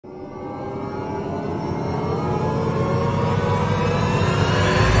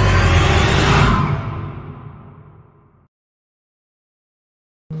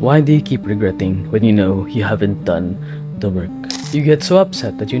Why do you keep regretting when you know you haven't done the work? You get so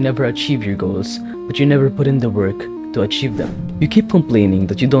upset that you never achieve your goals, but you never put in the work to achieve them. You keep complaining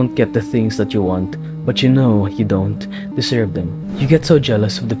that you don't get the things that you want, but you know you don't deserve them. You get so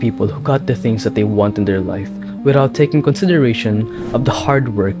jealous of the people who got the things that they want in their life without taking consideration of the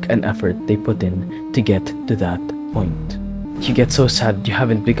hard work and effort they put in to get to that point. You get so sad that you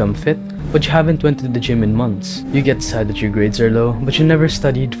haven't become fit, but you haven't went to the gym in months. You get sad that your grades are low, but you never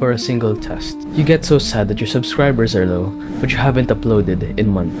studied for a single test. You get so sad that your subscribers are low, but you haven't uploaded in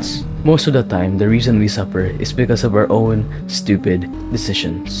months. Most of the time, the reason we suffer is because of our own stupid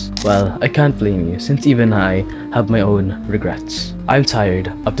decisions. Well, I can't blame you, since even I have my own regrets. I'm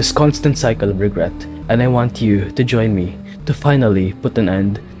tired of this constant cycle of regret, and I want you to join me to finally put an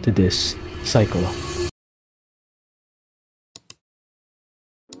end to this cycle.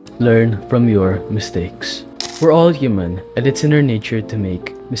 Learn from your mistakes. We're all human, and it's in our nature to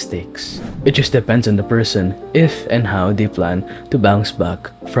make mistakes. It just depends on the person if and how they plan to bounce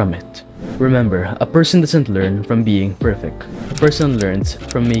back from it. Remember, a person doesn't learn from being perfect. A person learns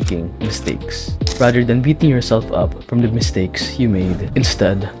from making mistakes. Rather than beating yourself up from the mistakes you made,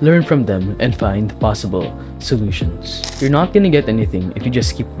 instead, learn from them and find possible solutions. You're not gonna get anything if you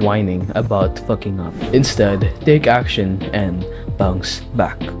just keep whining about fucking up. Instead, take action and bounce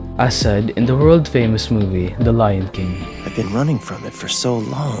back. As said in the world-famous movie, The Lion King. I've been running from it for so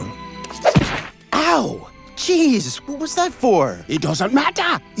long. Ow! Jeez, what was that for? It doesn't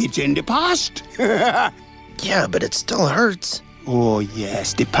matter. It's in the past. Yeah, but it still hurts. Oh,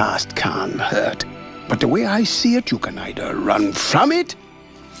 yes, the past can hurt. But the way I see it, you can either run from it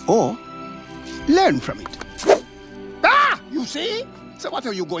or learn from it. Ah! You see? So what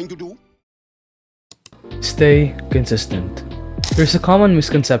are you going to do? Stay consistent. There's a common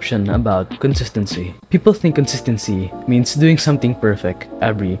misconception about consistency. People think consistency means doing something perfect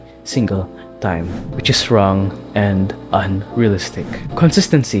every single time, which is wrong and unrealistic.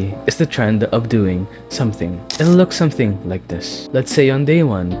 Consistency is the trend of doing something. It'll look something like this. Let's say on day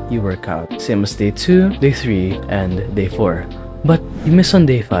 1, you work out. Same as day 2, day 3, and day 4. But you miss on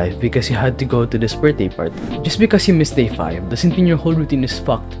day 5 because you had to go to this birthday party. Just because you missed day 5 doesn't mean your whole routine is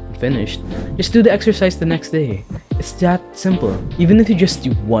fucked and finished. Just do the exercise the next day. It's that simple. Even if you just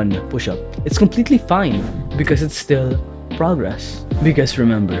do 1 push-up, it's completely fine because it's still progress. Because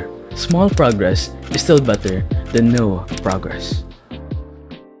remember, small progress is still better than no progress.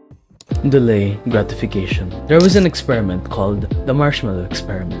 Delay gratification. There was an experiment called the marshmallow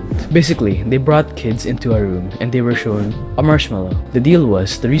experiment. Basically, they brought kids into a room and they were shown a marshmallow. The deal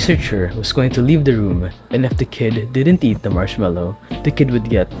was the researcher was going to leave the room, and if the kid didn't eat the marshmallow, the kid would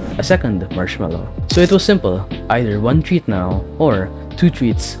get a second marshmallow. So it was simple, either 1 treat now or 2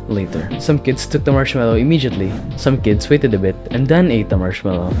 treats later. Some kids took the marshmallow immediately, some kids waited a bit and then ate the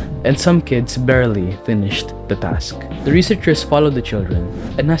marshmallow, and some kids barely finished the task. The researchers followed the children,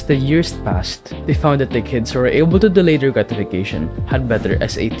 and as the years passed, they found that the kids who were able to delay their gratification had better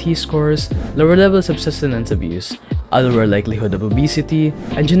SAT scores, lower levels of substance abuse, a lower likelihood of obesity,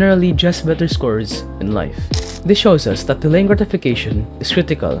 and generally just better scores in life. This shows us that delaying gratification is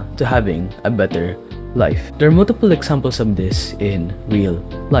critical to having a better life. There are multiple examples of this in real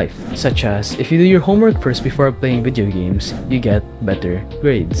life, such as if you do your homework first before playing video games, you get better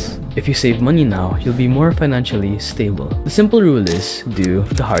grades. If you save money now, you'll be more financially stable. The simple rule is do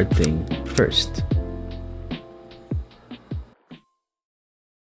the hard thing first.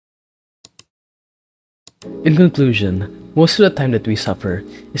 In conclusion, most of the time that we suffer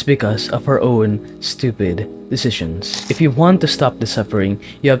is because of our own stupid decisions. If you want to stop the suffering,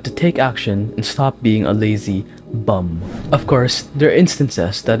 you have to take action and stop being a lazy bum. Of course, there are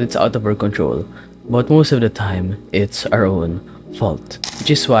instances that it's out of our control, but most of the time, it's our own fault.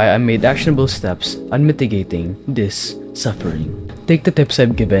 Which is why I made actionable steps on mitigating this suffering. Take the tips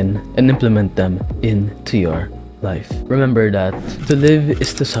I've given and implement them into your life. Remember that to live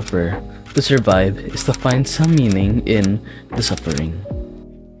is to suffer. To survive is to find some meaning in the suffering.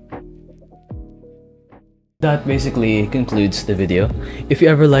 That basically concludes the video. If you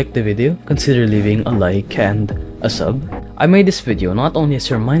ever liked the video, consider leaving a like and a sub. I made this video not only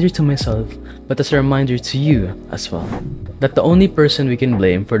as a reminder to myself, but as a reminder to you as well. That the only person we can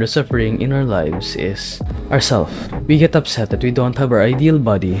blame for the suffering in our lives is ourselves. We get upset that we don't have our ideal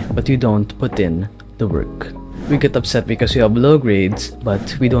body, but we don't put in the work. We get upset because we have low grades,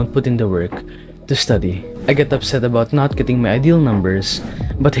 but we don't put in the work to study. I get upset about not getting my ideal numbers,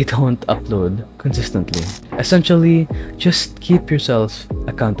 but I don't upload consistently. Essentially, just keep yourself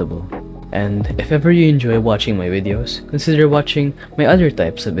accountable. And if ever you enjoy watching my videos, consider watching my other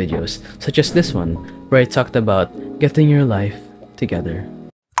types of videos, such as this one, where I talked about getting your life together.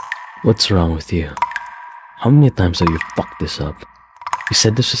 What's wrong with you? How many times have you fucked this up? You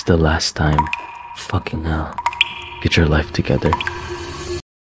said this was the last time. Fucking hell. Get your life together.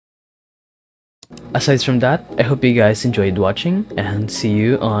 Aside from that, I hope you guys enjoyed watching and see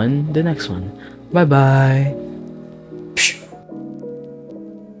you on the next one. Bye bye!